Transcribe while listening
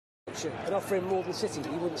future and offer him more than City,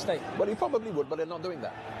 he wouldn't stay. Well, he probably would, but they're not doing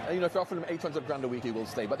that. And, if you offer him 800 grand a week, he will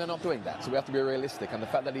stay, but they're not doing that. So we have to be realistic. And the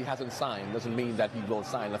fact that he hasn't signed doesn't mean that he will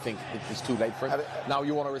sign. I think it's too late for him. Now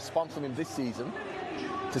you want a response from him this season.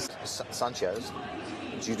 Sanchez,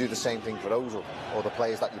 do you do the same thing for Ozil or the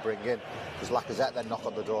players that you bring in? Because Lacazette then knock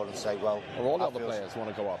on the door and say, well, or all the other players want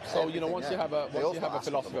to go up. So once you have a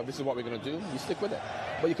philosophy of this is what we're going to do, you stick with it.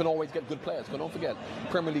 But you can always get good players. But don't forget,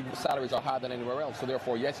 Premier League salaries are higher than anywhere else. So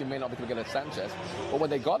therefore, yes, you may not be going to get a Sanchez, but when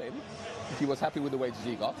they got him, if he was happy with the wages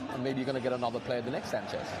he got, and maybe you're going to get another player the next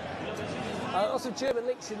Sanchez. Also, German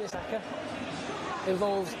links in this attacker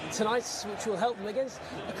involved tonight, which will help them against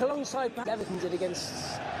a Koln side Everton did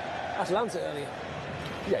against Atalanta earlier.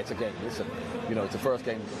 Yeah, it's a game. Listen, it's the first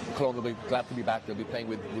game. Koln will be glad to be back. They'll be playing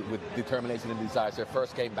with determination and desire. It's their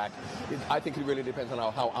first game back. I think it really depends on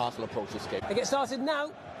how Arsenal approach this game. They get started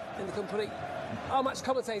now in the company. Our match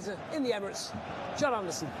commentator in the Emirates, John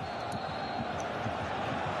Anderson.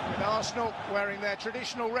 With Arsenal wearing their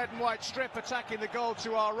traditional red and white strip, attacking the goal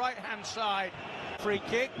to our right-hand side. Free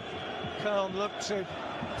kick. Koln looked to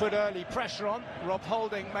put early pressure on. Rob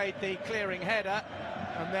Holding made the clearing header.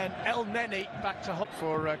 And then El Neni back to hop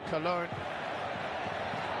for Cologne.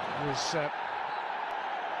 Was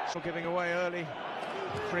still giving away early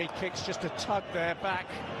free kicks, just a tug there back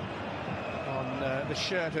on the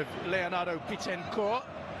shirt of Leonardo Bittencourt,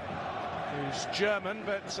 who's German,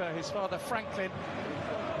 but his father Franklin.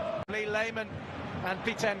 Lee Lehmann and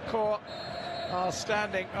Bittencourt are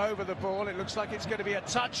standing over the ball. It looks like it's going to be a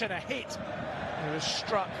touch and a hit. It was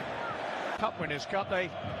struck. Cup Winners' Cup,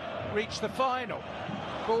 they reach the final.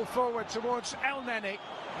 Ball forward towards El Neni,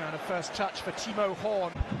 and a first touch for Timo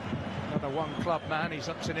Horn. Another one-club man. He's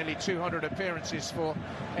up to nearly 200 appearances for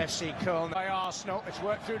FC Koln. By Arsenal, it's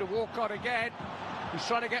worked through to Walcott again. He's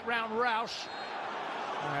trying to get round Rausch,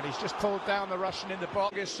 and he's just pulled down the Russian in the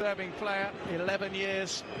box. His serving player, 11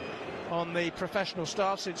 years on the professional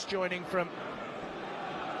staff since joining from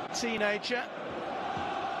teenager.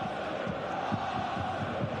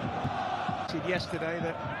 Yesterday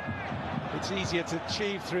that it's easier to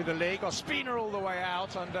achieve through the league. Ospina all the way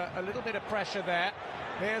out under a little bit of pressure there.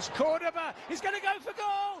 Here's Cordoba. He's going to go for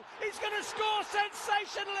goal. He's going to score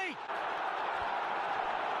sensationally.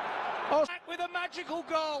 With a magical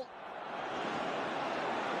goal.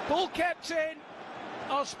 Ball kept in.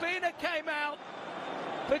 Ospina came out.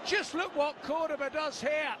 But just look what Cordoba does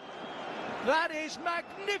here. That is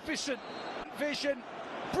magnificent vision.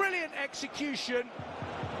 Brilliant execution.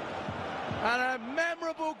 And a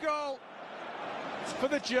memorable goal for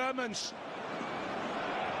the Germans.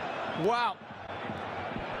 Wow.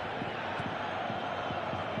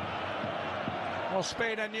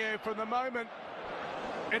 Ospina knew from the moment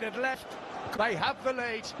it had left, they have the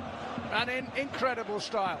lead, and in incredible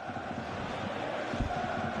style.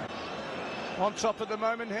 On top at the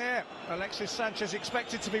moment here, Alexis Sanchez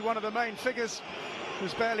expected to be one of the main figures,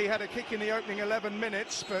 who's barely had a kick in the opening 11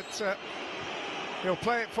 minutes, but he'll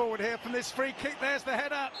play it forward here from this free kick. There's the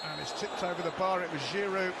header, and it's tipped over the bar. It was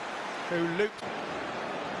Giroud who looped.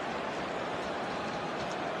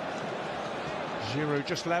 Giroud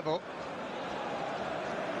just level.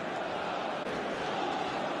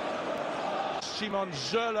 Simon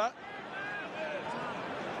Zola.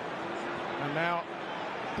 And now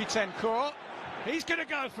Bittencourt. He's going to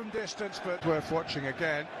go from distance, but worth watching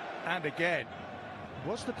again and again.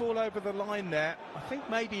 Was the ball over the line there? I think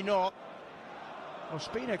maybe not.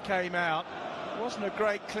 Ospina came out. Wasn't a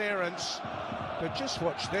great clearance, but just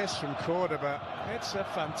watch this from Cordoba. It's a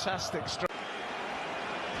fantastic strike.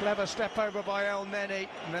 Clever step over by El Neni,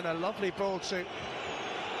 and then a lovely ball to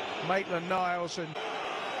Maitland-Niles and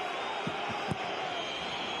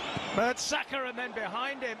Mertesacker, and then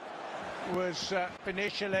behind him was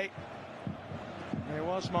initially. It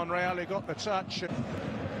was Monreal who got the touch.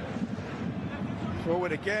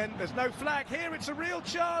 Forward again. There's no flag here. It's a real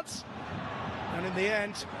chance. And in the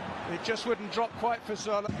end, it just wouldn't drop quite for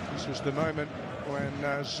Zola. This was the moment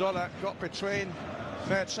when Zola got between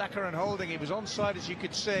Mertesacker and Holding. He was onside, as you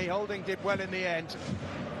could see. Holding did well in the end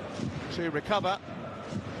to recover.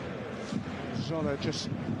 Zola just,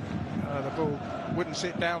 the ball wouldn't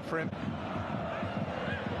sit down for him.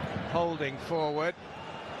 Holding forward.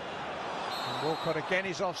 And Walcott again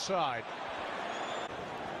is offside.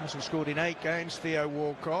 Hasn't scored in 8 games, Theo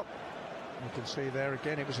Walcott. You can see there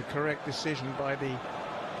again, it was a correct decision by the... And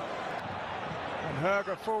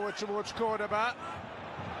Herger forward towards Cordoba.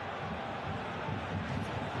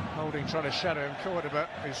 Holding trying to shadow him, Cordoba,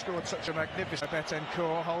 who scored such a magnificent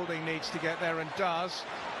Bittencourt. Holding needs to get there and does.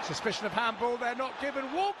 Suspicion of handball, they're not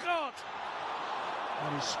given. Walcott!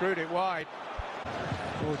 And he screwed it wide.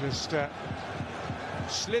 Or just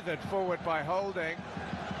Slithered forward by Holding.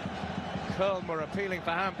 Koln were appealing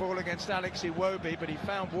for handball against Alex Iwobi, but he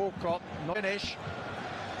found Walcott. Not finish.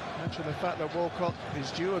 Mention the fact that Walcott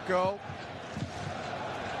is due a goal.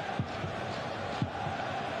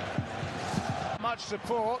 Much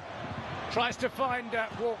support. Tries to find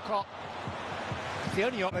Walcott. It's the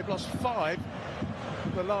only they've lost 5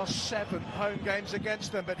 of the last 7 home games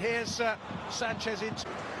against them. But here's Sanchez in.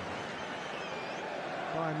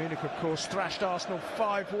 Bayern Munich, of course, thrashed Arsenal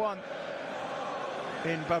 5-1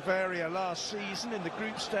 in Bavaria last season in the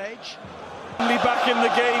group stage. Back in the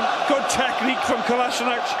game, good technique from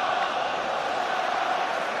Kolasinac.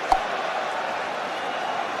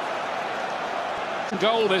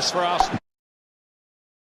 Goal this for Arsenal.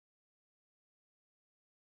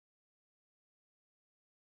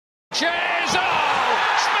 Cheers!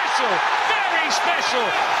 Oh, special, very special.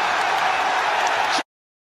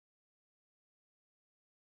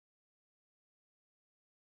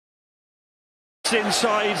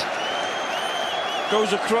 Inside,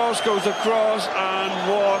 goes across,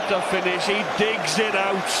 and what a finish. He digs it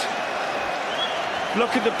out.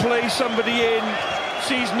 Looking to play somebody in,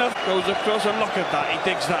 sees nothing, goes across, and look at that, he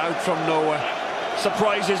digs that out from nowhere.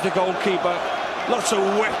 Surprises the goalkeeper. Lots of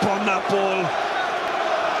whip on that ball.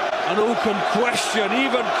 And who can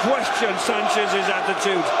even question Sanchez's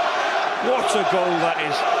attitude? What a goal that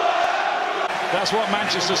is. That's what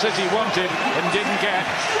Manchester City wanted and didn't get,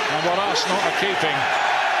 and what Arsenal are keeping.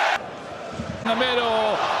 In the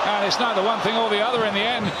middle, and it's neither one thing or the other in the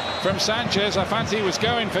end from Sanchez. I fancy he was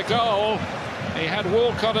going for goal. He had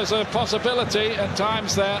Walcott as a possibility at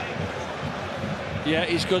times there. Yeah,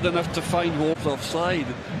 he's good enough to find Walcott offside.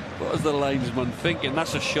 What was the linesman thinking?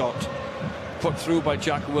 That's a shot. Put through by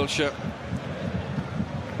Jack Wilshere.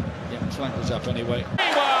 Yeah, flank was up anyway.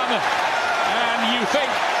 3-1, and you think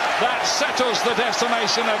that settles the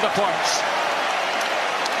destination of the points.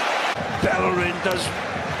 Bellerin does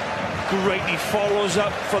great. He follows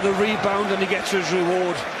up for the rebound and he gets his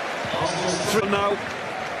reward. Now,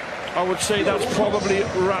 I would say that's probably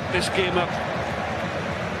wrapped this game up.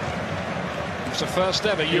 It's the first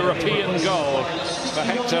ever European goal for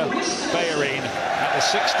Hector Bellerin at the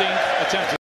 16th attempt.